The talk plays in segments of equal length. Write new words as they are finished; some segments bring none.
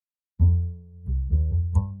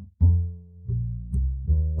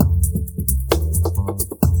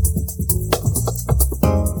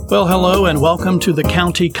Well, hello and welcome to the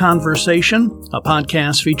County Conversation, a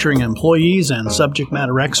podcast featuring employees and subject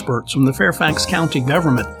matter experts from the Fairfax County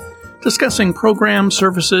government discussing programs,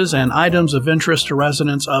 services, and items of interest to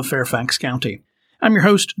residents of Fairfax County. I'm your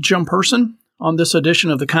host, Jim Person. On this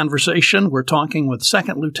edition of the Conversation, we're talking with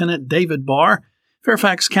Second Lieutenant David Barr,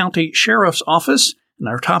 Fairfax County Sheriff's Office, and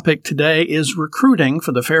our topic today is recruiting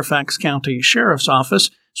for the Fairfax County Sheriff's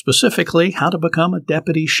Office, specifically how to become a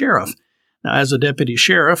deputy sheriff. Now, as a deputy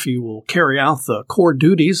sheriff, you will carry out the core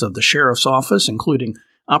duties of the sheriff's office, including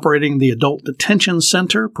operating the adult detention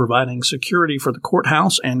center, providing security for the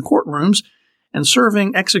courthouse and courtrooms,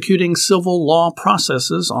 and executing civil law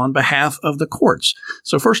processes on behalf of the courts.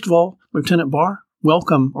 So first of all, Lieutenant Barr,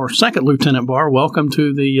 welcome, or Second Lieutenant Barr, welcome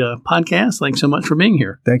to the podcast. Thanks so much for being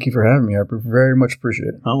here. Thank you for having me. I very much appreciate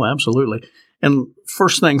it. Oh, absolutely. And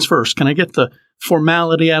first things first, can I get the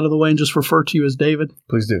formality out of the way and just refer to you as David?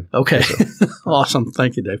 Please do. Okay. Awesome.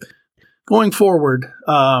 Thank you, Dave. Going forward,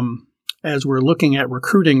 as we're looking at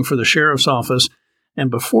recruiting for the sheriff's office, and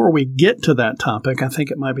before we get to that topic, I think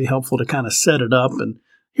it might be helpful to kind of set it up and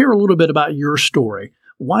hear a little bit about your story.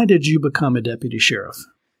 Why did you become a deputy sheriff?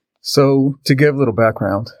 So, to give a little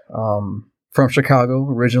background, from Chicago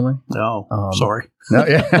originally. Oh, sorry. No,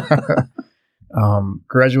 yeah.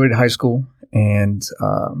 Graduated high school and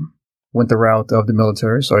went the route of the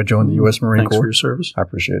military. So I joined the U.S. Marine Corps. Thanks for your service. I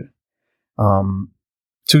appreciate it.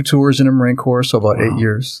 2 tours in the Marine Corps, so about 8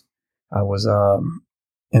 years. I was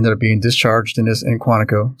ended up being discharged in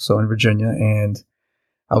Quantico, so in Virginia, and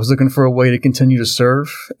I was looking for a way to continue to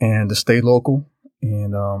serve and to stay local.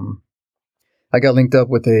 And I got linked up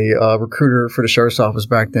with a recruiter for the sheriff's office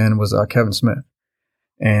back then, was Kevin Smith,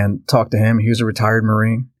 and talked to him. He was a retired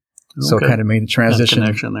Marine, so it kind of made the transition. That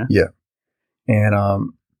connection there. Yeah,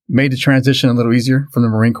 and made the transition a little easier from the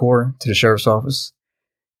Marine Corps to the sheriff's office.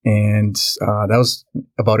 And that was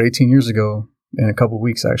about 18 years ago in a couple of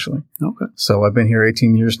weeks, actually. Okay. So I've been here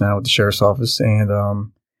 18 years now with the sheriff's office. And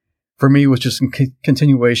for me, it was just a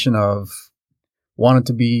continuation of wanting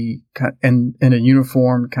to be in a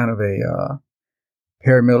uniform, kind of a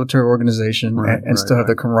paramilitary organization, and still have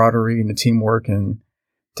the camaraderie and the teamwork, and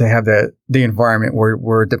to have the environment where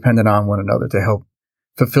we're dependent on one another to help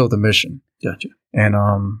fulfill the mission. Gotcha. And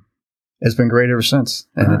it's been great ever since,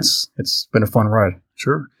 and it's been a fun ride.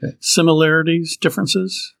 Sure. Yeah. Similarities,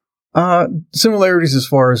 differences? Similarities as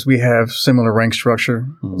far as we have similar rank structure,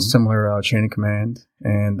 similar chain of command,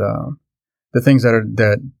 and the things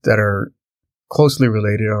that are closely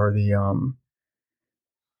related are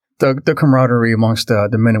the camaraderie amongst the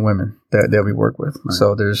men and women that we work with. Right.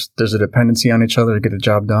 So there's a dependency on each other to get the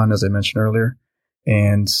job done, as I mentioned earlier,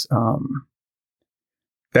 and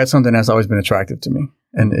that's something that's always been attractive to me.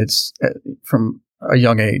 And it's from a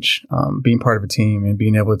young age, being part of a team and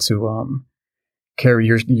being able to carry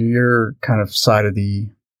your kind of side of the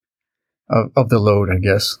load, I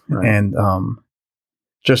guess. Right. And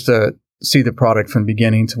just to see the product from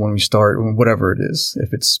beginning to when we start, whatever it is,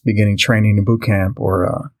 if it's beginning training in boot camp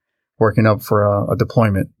or working up for a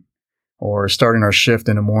deployment, or starting our shift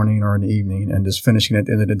in the morning or in the evening and just finishing at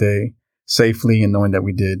the end of the day safely and knowing that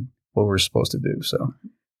we did what we were supposed to do. So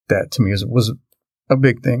that to me was a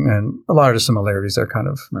big thing, and a lot of the similarities are kind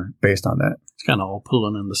of based on that. It's kind of all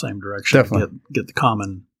pulling in the same direction. Definitely. To get the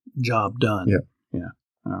common job done. Yeah.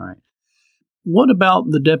 All right. What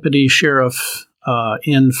about the deputy sheriff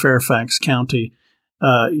in Fairfax County?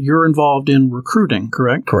 You're involved in recruiting,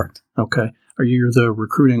 correct? Correct. Okay. Are you the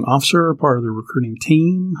recruiting officer or part of the recruiting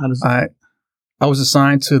team? How does I was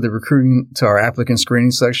assigned to to our applicant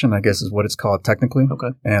screening section, I guess is what it's called technically. Okay.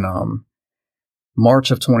 And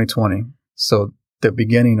March of 2020. So the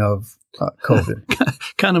beginning of COVID.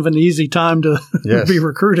 Kind of an easy time to be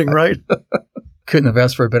recruiting, right? Couldn't have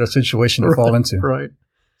asked for a better situation to fall into. Right.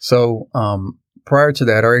 So prior to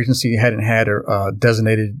that, our agency hadn't had a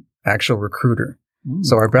designated actual recruiter.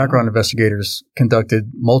 So our background investigators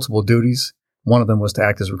conducted multiple duties. One of them was to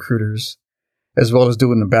act as recruiters, as well as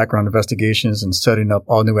doing the background investigations and setting up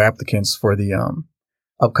all new applicants for the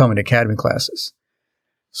upcoming academy classes.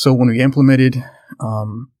 So when we implemented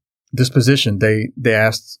this position,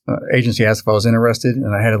 agency asked if I was interested,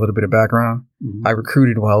 and I had a little bit of background. Mm-hmm. I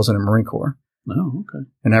recruited while I was in the Marine Corps. Oh, okay.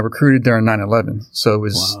 And I recruited during 9/11. So it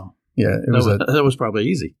was, that was probably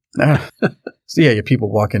easy. So you people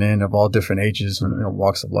walking in of all different ages and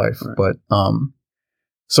walks of life. Right. But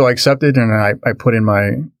so I accepted, and I put in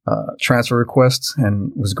my transfer request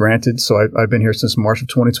and was granted. So I've been here since March of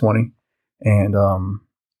 2020, and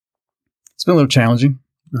it's been a little challenging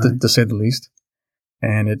to say the least.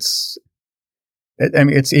 And it's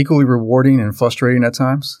equally rewarding and frustrating at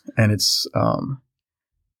times. And it's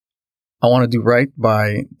I want to do right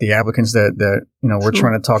by the applicants that we're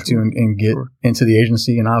trying to talk to and get into the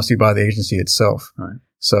agency, and obviously by the agency itself. Right.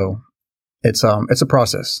 So it's a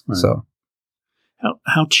process. Right. So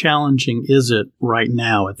how challenging is it right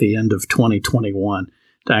now at the end of 2021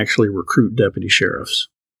 to actually recruit deputy sheriffs?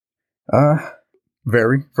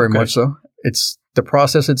 Very much so. It's the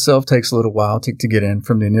process itself takes a little while to get in,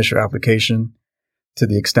 from the initial application to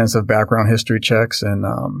the extensive background history checks and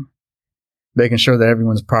making sure that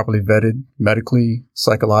everyone's properly vetted medically,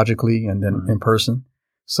 psychologically, and then in person.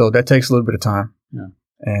 So that takes a little bit of time. Yeah.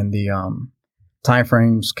 And the time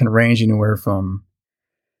frames can range anywhere from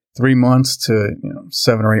 3 months to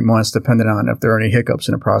 7 or 8 months, depending on if there are any hiccups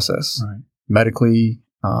in the process. Right. Medically,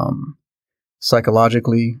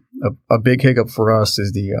 psychologically, a big hiccup for us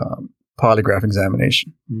is the polygraph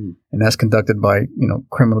examination, and that's conducted by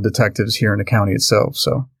criminal detectives here in the county itself.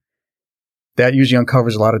 So that usually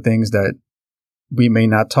uncovers a lot of things that we may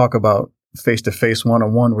not talk about face to face,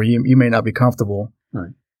 one-on-one, where you may not be comfortable,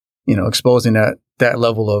 right, exposing that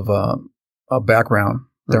level of background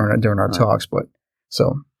during our talks. But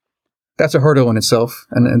so that's a hurdle in itself,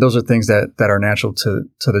 and those are things that are natural to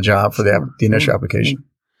the job for the initial application.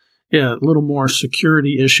 Yeah, a little more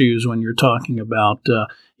security issues when you're talking about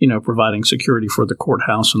providing security for the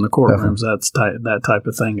courthouse and the courtrooms. Definitely. That type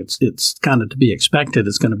of thing. It's kind of to be expected.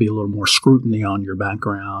 It's going to be a little more scrutiny on your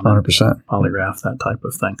background, 100%, polygraph, that type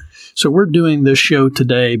of thing. So we're doing this show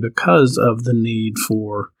today because of the need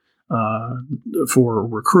for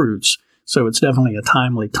recruits. So it's definitely a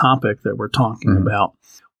timely topic that we're talking about.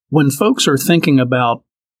 When folks are thinking about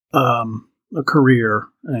a career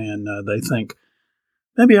and they think,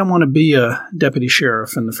 maybe I want to be a deputy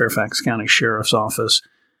sheriff in the Fairfax County Sheriff's Office,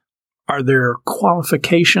 are there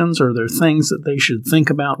qualifications? Are there things that they should think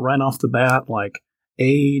about right off the bat, like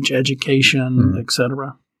age, education, et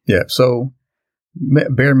cetera? Yeah. So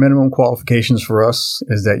bare minimum qualifications for us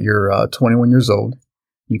is that you're 21 years old.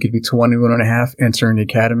 You could be 21 and a half entering the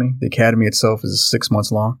academy. The academy itself is 6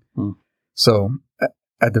 months long. So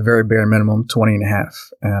at the very bare minimum, 20 and a half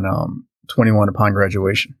and 21 upon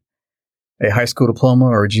graduation. A high school diploma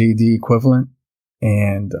or a GED equivalent,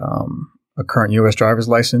 and a current U.S. driver's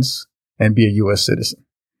license, and be a U.S. citizen.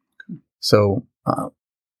 Okay. So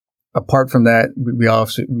apart from that,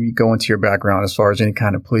 we go into your background as far as any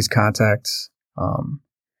kind of police contacts.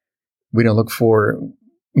 We don't look for,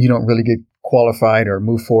 you don't really get qualified or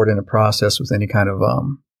move forward in the process with any kind of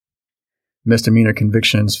misdemeanor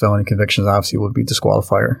convictions. Felony convictions obviously would be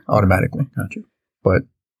disqualifier automatically. Gotcha. But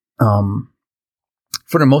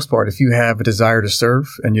for the most part, if you have a desire to serve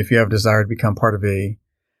and if you have a desire to become part of a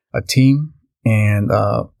team and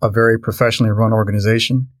a very professionally run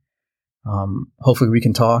organization, hopefully we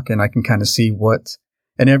can talk and I can kind of see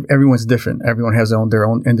and everyone's different. Everyone has their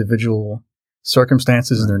own individual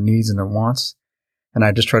circumstances and their needs and their wants. And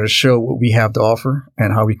I just try to show what we have to offer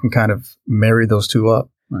and how we can kind of marry those two up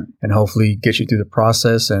and hopefully get you through the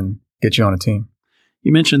process and get you on a team.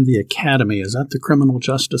 You mentioned the academy. Is that the Criminal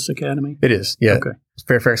Justice Academy? It is, yeah. Okay.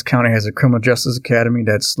 Fairfax County has a Criminal Justice Academy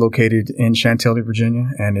that's located in Chantilly, Virginia,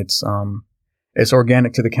 and it's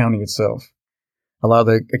organic to the county itself. A lot of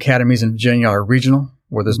the academies in Virginia are regional,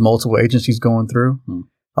 where there's multiple agencies going through.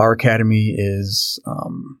 Our academy is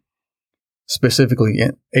specifically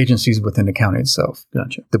agencies within the county itself.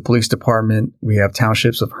 Gotcha. The police department, we have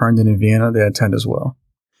townships of Herndon and Vienna that attend as well.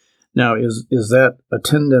 Now, is that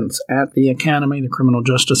attendance at the academy, the Criminal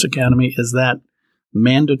Justice Academy, is that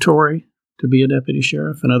mandatory to be a deputy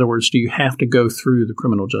sheriff? In other words, do you have to go through the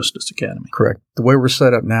Criminal Justice Academy? Correct. The way we're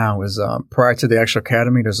set up now is prior to the actual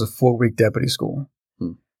academy, there's a 4-week deputy school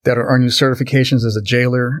that'll earn you certifications as a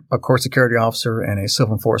jailer, a court security officer, and a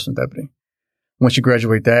civil enforcement deputy. Once you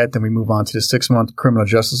graduate that, then we move on to the 6-month Criminal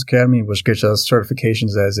Justice Academy, which gets us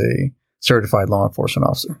certifications as a certified law enforcement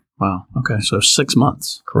officer. Wow. Okay. So 6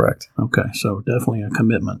 months. Correct. Okay. So definitely a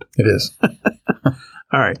commitment. It is.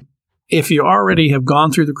 All right. If you already have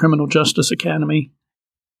gone through the Criminal Justice Academy,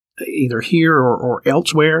 either here or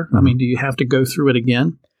elsewhere, I mean, do you have to go through it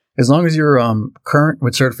again? As long as you're current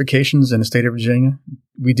with certifications in the state of Virginia,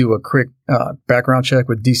 we do a quick background check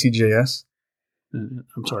with DCJS.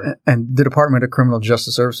 I'm sorry. And the Department of Criminal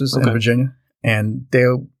Justice Services in Virginia. And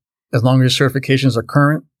as long as your certifications are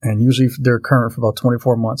current, and usually they're current for about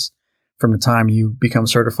 24 months from the time you become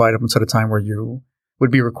certified up until the time where you would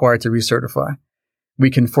be required to recertify. We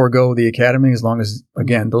can forego the academy as long as,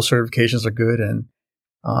 again, those certifications are good. And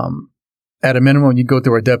at a minimum, you go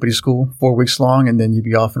through our deputy school 4 weeks long, and then you'd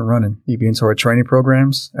be off and running. You'd be into our training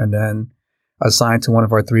programs and then assigned to one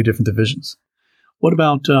of our 3 different divisions. What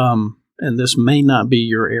about and this may not be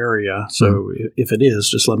your area, so if it is,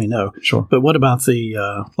 just let me know. Sure. But what about the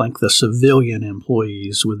the civilian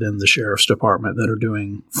employees within the sheriff's department that are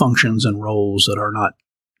doing functions and roles that are not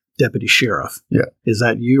deputy sheriff? Yeah. Is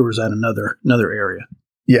that you, or is that another area?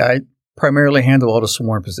 Yeah, I primarily handle all the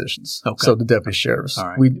sworn positions. Okay. So the deputy sheriffs. All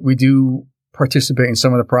right. We do participate in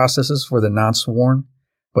some of the processes for the non-sworn,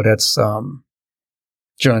 but that's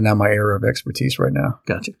generally not my area of expertise right now.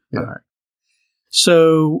 Gotcha. Yeah. All right.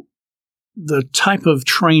 So the type of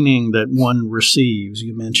training that one receives,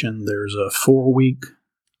 you mentioned there's a 4-week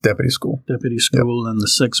Deputy school. and the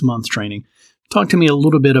 6-month training. Talk to me a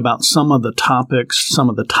little bit about some of the topics, some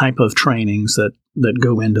of the type of trainings that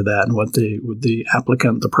go into that, and what the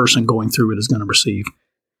applicant, the person going through it, is going to receive.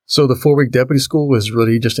 So the 4-week deputy school is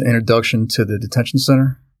really just an introduction to the detention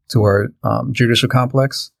center, to our judicial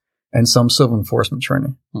complex, and some civil enforcement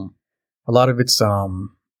training. A lot of it's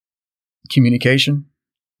communication,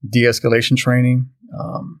 de-escalation training,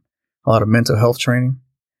 a lot of mental health training.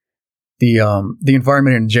 The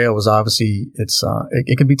environment in jail is obviously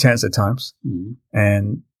it can be tense at times,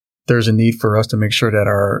 and there's a need for us to make sure that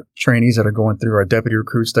our trainees that are going through, our deputy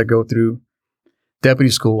recruits that go through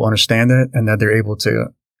deputy school, understand that, and that they're able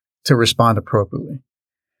to respond appropriately.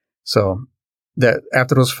 So that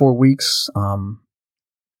after those 4 weeks,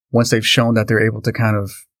 once they've shown that they're able to kind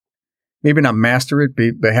of maybe not master it,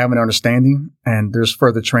 but have an understanding, and there's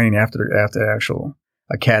further training after the actual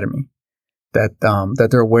academy, that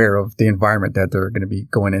they're aware of the environment that they're going to be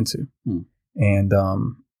going into. And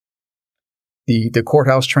the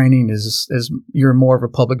courthouse training is you're more of a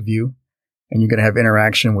public view, and you're going to have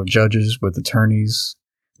interaction with judges, with attorneys,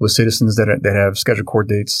 with citizens that have scheduled court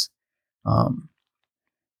dates.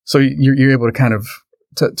 So you're able to kind of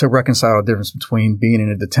to reconcile the difference between being in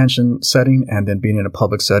a detention setting and then being in a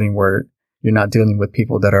public setting where you're not dealing with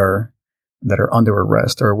people that are under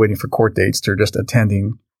arrest or waiting for court dates. They're just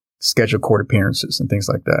attending scheduled court appearances and things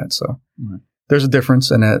like that. So there's a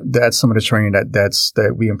difference, and that's some of the training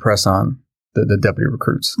that we impress on the deputy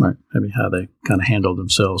recruits. Right. Maybe how they kind of handle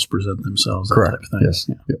themselves, present themselves, that Correct. type of thing. Yes.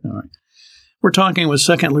 Yeah. Yep. All right. We're talking with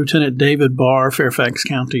Second Lieutenant David Barr, Fairfax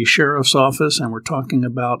County Sheriff's Office, and we're talking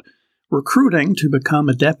about recruiting to become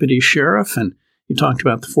a deputy sheriff. And you talked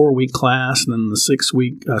about the 4-week class and then the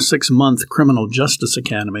 6-month Criminal Justice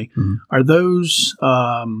Academy. Are those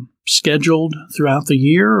scheduled throughout the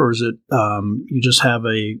year, or is it you just have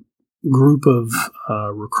a group of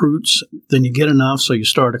recruits, then you get enough, so you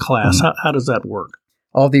start a class? How does that work?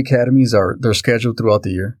 All the academies they're scheduled throughout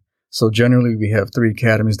the year. So generally, we have 3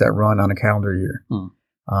 academies that run on a calendar year.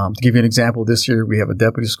 To give you an example, this year we have a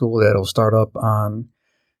deputy school that'll start up on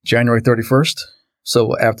January 31st.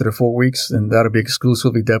 So after the 4 weeks, and that'll be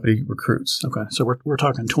exclusively deputy recruits. Okay, so we're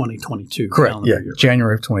talking 2022. Correct. Calendar year.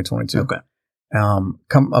 January of 2022. Okay.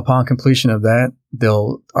 Upon completion of that,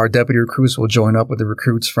 our deputy recruits will join up with the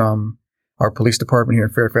recruits from our police department here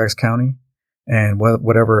in Fairfax County, and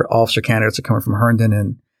whatever officer candidates are coming from Herndon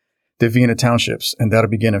and the Vienna townships, and that'll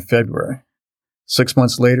begin in February. 6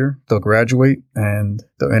 months later, they'll graduate and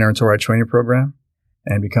they'll enter into our training program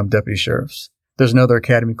and become deputy sheriffs. There's another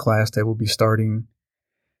academy class that will be starting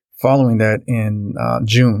following that in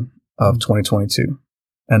June of 2022,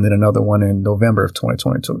 and then another one in November of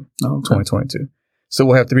 2022. Oh, okay. 2022. So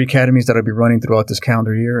we'll have 3 academies that'll be running throughout this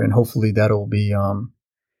calendar year, and hopefully that'll be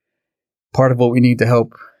part of what we need to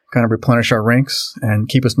help kind of replenish our ranks and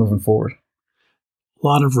keep us moving forward. A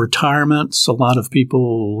lot of retirements, a lot of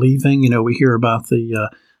people leaving. We hear about the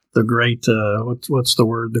great, what's the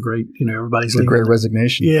word? The great, everybody's leaving. The great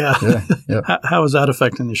resignation. Yeah. Yeah. How is that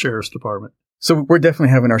affecting the sheriff's department? So we're definitely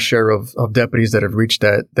having our share of deputies that have reached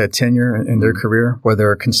that tenure in their career, where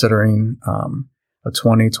they're considering a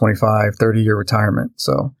 20, 25, 30-year retirement.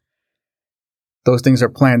 So those things are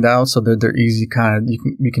planned out so that they're easy,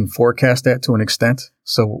 you can forecast that to an extent.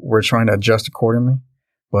 So we're trying to adjust accordingly.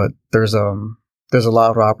 But there's a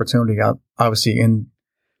lot of opportunity obviously in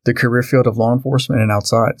the career field of law enforcement and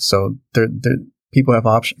outside. So people have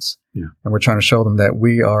options. Yeah. And we're trying to show them that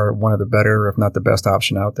we are one of the better, if not the best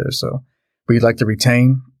option out there. So we'd like to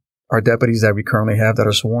retain our deputies that we currently have that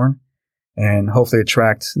are sworn, and hopefully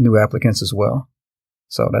attract new applicants as well.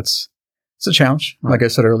 So it's a challenge, like I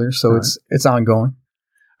said earlier. So it's ongoing.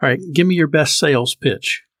 All right. Give me your best sales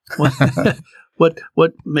pitch.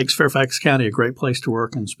 What makes Fairfax County a great place to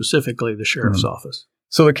work, and specifically the sheriff's office?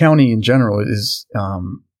 So the county in general is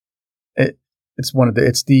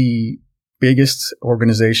it's the biggest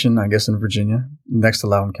organization, I guess, in Virginia, next to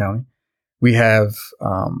Loudoun County. We have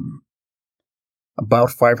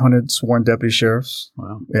about 500 sworn deputy sheriffs.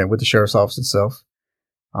 Wow. Yeah, with the sheriff's office itself.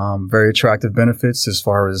 Very attractive benefits as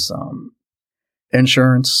far as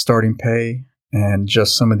insurance, starting pay, and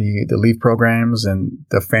just some of the leave programs and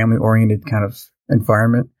the family-oriented kind of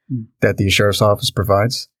environment that the sheriff's office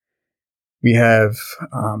provides. We have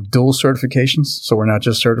dual certifications, so we're not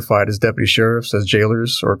just certified as deputy sheriffs, as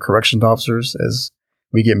jailers, or corrections officers, as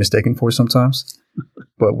we get mistaken for sometimes.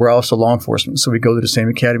 But we're also law enforcement, so we go to the same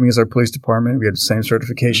academy as our police department. We have the same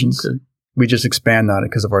certifications. Okay. We just expand on it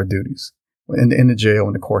because of our duties in the jail,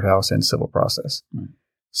 in the courthouse, and civil process. Right.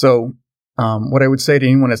 So what I would say to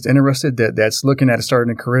anyone that's interested, that's looking at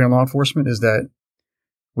starting a career in law enforcement, is that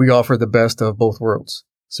we offer the best of both worlds.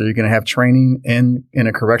 So you're going to have training in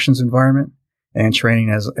a corrections environment and training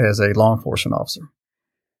as a law enforcement officer.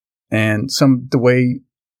 And the way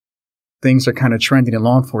things are kind of trending in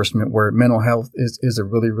law enforcement, where mental health is a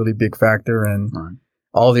really, really big factor, and right.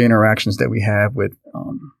 all the interactions that we have with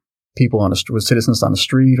people with citizens on the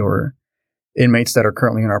street or inmates that are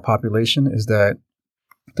currently in our population, is that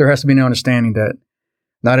there has to be an understanding that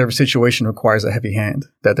not every situation requires a heavy hand,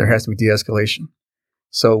 that there has to be de-escalation.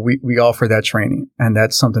 So we offer that training, and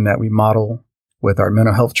that's something that we model with our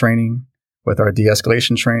mental health training, with our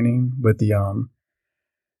de-escalation training, with the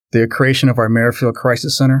creation of our Merrifield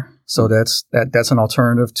Crisis Center. So that's an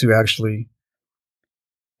alternative to actually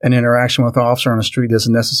an interaction with an officer on the street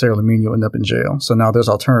doesn't necessarily mean you'll end up in jail. So now there's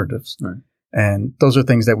alternatives. Right. And those are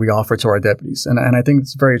things that we offer to our deputies. And I think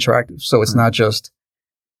it's very attractive. So it's not just,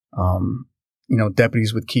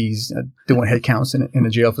 deputies with keys doing head counts in a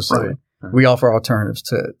jail facility. Right. Right. We offer alternatives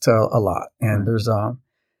to a lot. And there's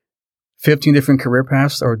 15 different career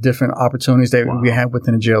paths or different opportunities that we have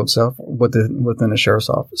within the jail itself, within the sheriff's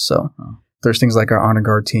office. So there's things like our honor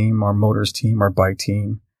guard team, our motors team, our bike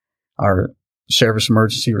team, our sheriff's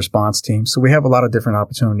emergency response team. So we have a lot of different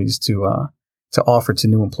opportunities to offer to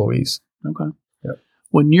new employees. Okay. Yep.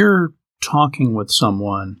 When you're talking with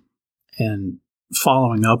someone and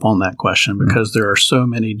following up on that question, because there are so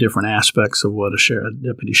many different aspects of what a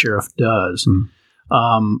deputy sheriff does,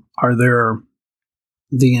 are there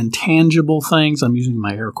the intangible things, I'm using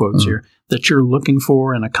my air quotes here, that you're looking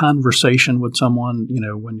for in a conversation with someone,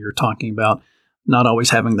 when you're talking about not always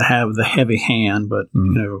having to have the heavy hand, but,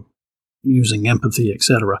 using empathy, et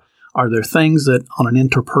cetera? Are there things that on an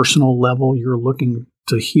interpersonal level you're looking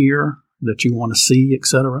to hear that you want to see, et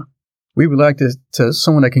cetera? We would like to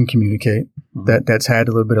someone that can communicate, that's had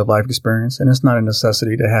a little bit of life experience. And it's not a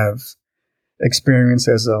necessity to have experience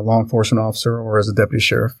as a law enforcement officer or as a deputy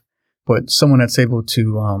sheriff, but someone that's able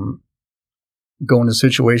to go in a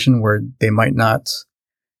situation where they might not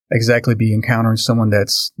exactly be encountering someone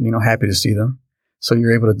that's, happy to see them. So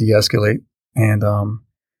you're able to de-escalate, and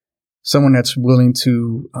someone that's willing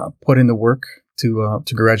to put in the work to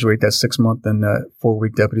graduate that 6-month and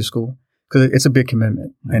 4-week deputy school. Because it's a big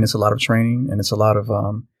commitment, and it's a lot of training, and it's a lot of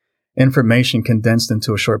information condensed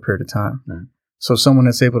into a short period of time. Right. So someone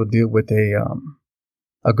that's able to deal with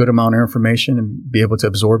a good amount of information and be able to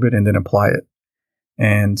absorb it and then apply it.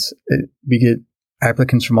 And we get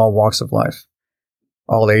applicants from all walks of life,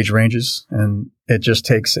 all age ranges, and it just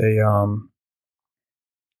takes the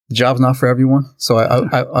job's not for everyone. So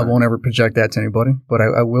I won't ever project that to anybody, but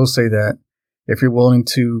I will say that if you're willing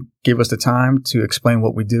to give us the time to explain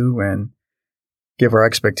what we do and give our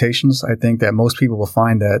expectations, I think that most people will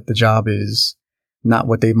find that the job is not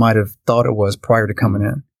what they might have thought it was prior to coming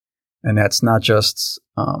in. And that's not just,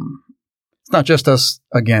 it's not just us,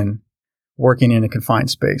 again, working in a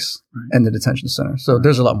confined space in the detention center. So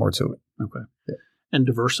there's a lot more to it. Okay. Yeah. And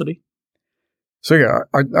diversity? So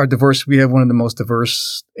our diversity, we have one of the most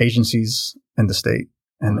diverse agencies in the state.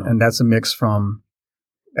 And that's a mix from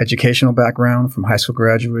educational background, from high school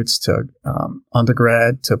graduates to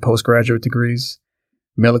undergrad to postgraduate degrees,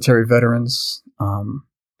 military veterans,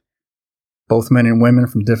 both men and women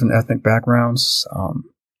from different ethnic backgrounds,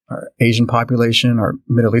 our Asian population, our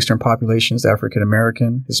Middle Eastern population is African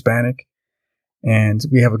American, Hispanic, and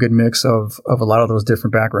we have a good mix of a lot of those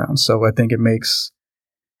different backgrounds. So I think it makes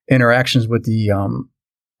interactions with the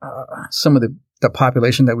some of the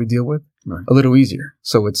population that we deal with a little easier.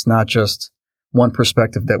 So it's not just one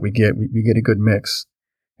perspective that we get. We get a good mix,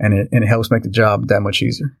 and it helps make the job that much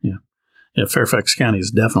easier. Yeah. Yeah, Fairfax County is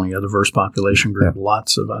definitely a diverse population group. Yeah.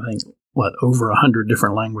 Lots of, I think, over 100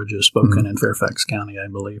 different languages spoken in Fairfax County, I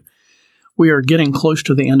believe. We are getting close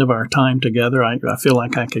to the end of our time together. I feel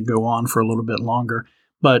like I could go on for a little bit longer.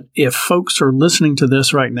 But if folks are listening to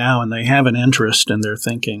this right now and they have an interest and they're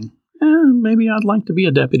thinking, maybe I'd like to be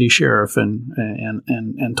a deputy sheriff and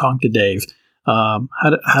talk to Dave,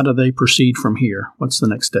 how do they proceed from here? What's the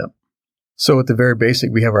next step? So at the very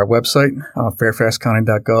basic, we have our website,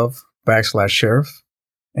 fairfaxcounty.gov/sheriff.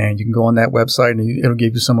 And you can go on that website and it'll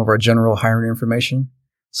give you some of our general hiring information.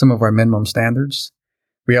 some of our minimum standards.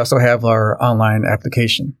 We also have our online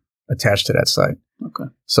application attached to that site. Okay.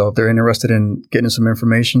 So if they're interested in getting some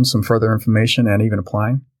information, some further information, and even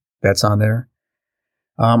applying, that's on there.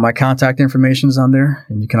 My contact information is on there,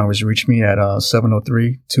 and you can always reach me at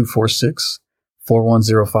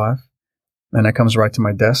 703-246-4105, and that comes right to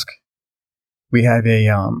my desk. We have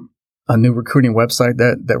a new recruiting website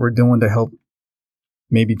that we're doing to help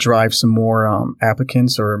maybe drive some more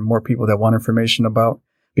applicants or more people that want information about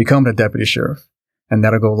becoming a deputy sheriff, and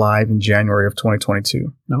that'll go live in January of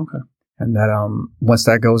 2022. Okay. And that once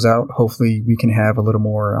that goes out, hopefully we can have a little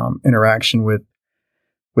more interaction with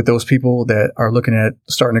those people that are looking at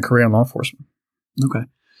starting a career in law enforcement. Okay.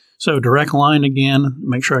 So direct line again,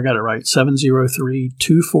 make sure I got it right,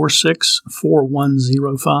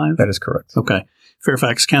 703-246-4105. That is correct. Okay.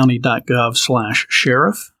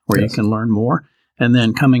 fairfaxcounty.gov/sheriff, where Yes. you can learn more. And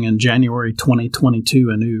then coming in January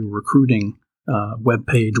 2022, a new recruiting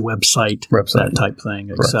webpage, website, that type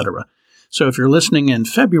thing, et cetera. So if you're listening in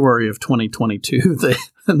February of 2022,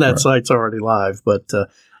 that site's already live, but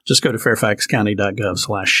just go to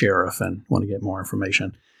fairfaxcounty.gov/sheriff and want to get more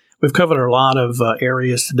information. We've covered a lot of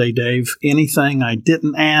areas today, Dave. Anything I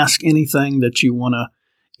didn't ask, anything that you want to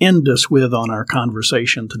end us with on our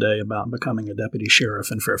conversation today about becoming a deputy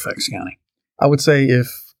sheriff in Fairfax County? I would say if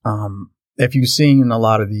you've seen a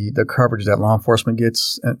lot of the coverage that law enforcement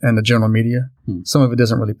gets and the general media, some of it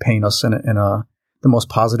doesn't really paint us in the most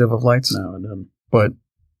positive of lights. No, it doesn't. But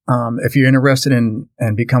if you're interested in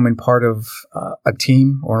becoming part of a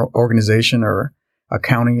team or an organization or a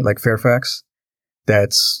county like Fairfax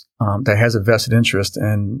that has a vested interest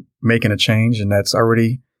in making a change and that's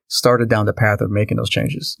already started down the path of making those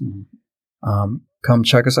changes, come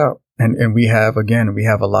check us out. And we have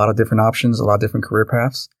a lot of different options, a lot of different career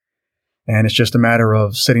paths. And it's just a matter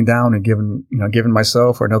of sitting down and giving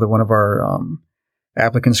myself or another one of our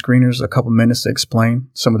applicant screeners a couple minutes to explain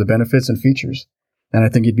some of the benefits and features. And I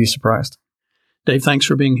think you'd be surprised. Dave, thanks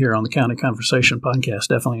for being here on the County Conversation podcast.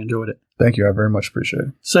 Definitely enjoyed it. Thank you. I very much appreciate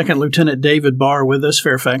it. Second Lieutenant David Barr with us,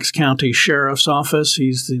 Fairfax County Sheriff's Office.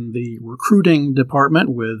 He's in the recruiting department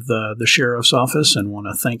with the Sheriff's Office, and want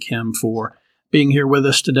to thank him for being here with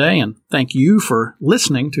us today. And thank you for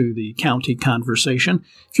listening to the County Conversation.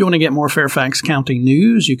 If you want to get more Fairfax County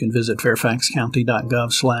news, you can visit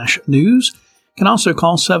fairfaxcounty.gov/news. You can also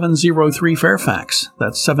call 703-FAIRFAX.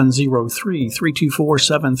 That's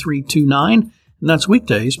 703-324-7329. And that's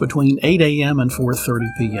weekdays between 8 a.m. and 4:30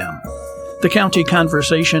 p.m. The County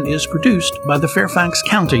Conversation is produced by the Fairfax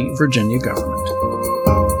County, Virginia government.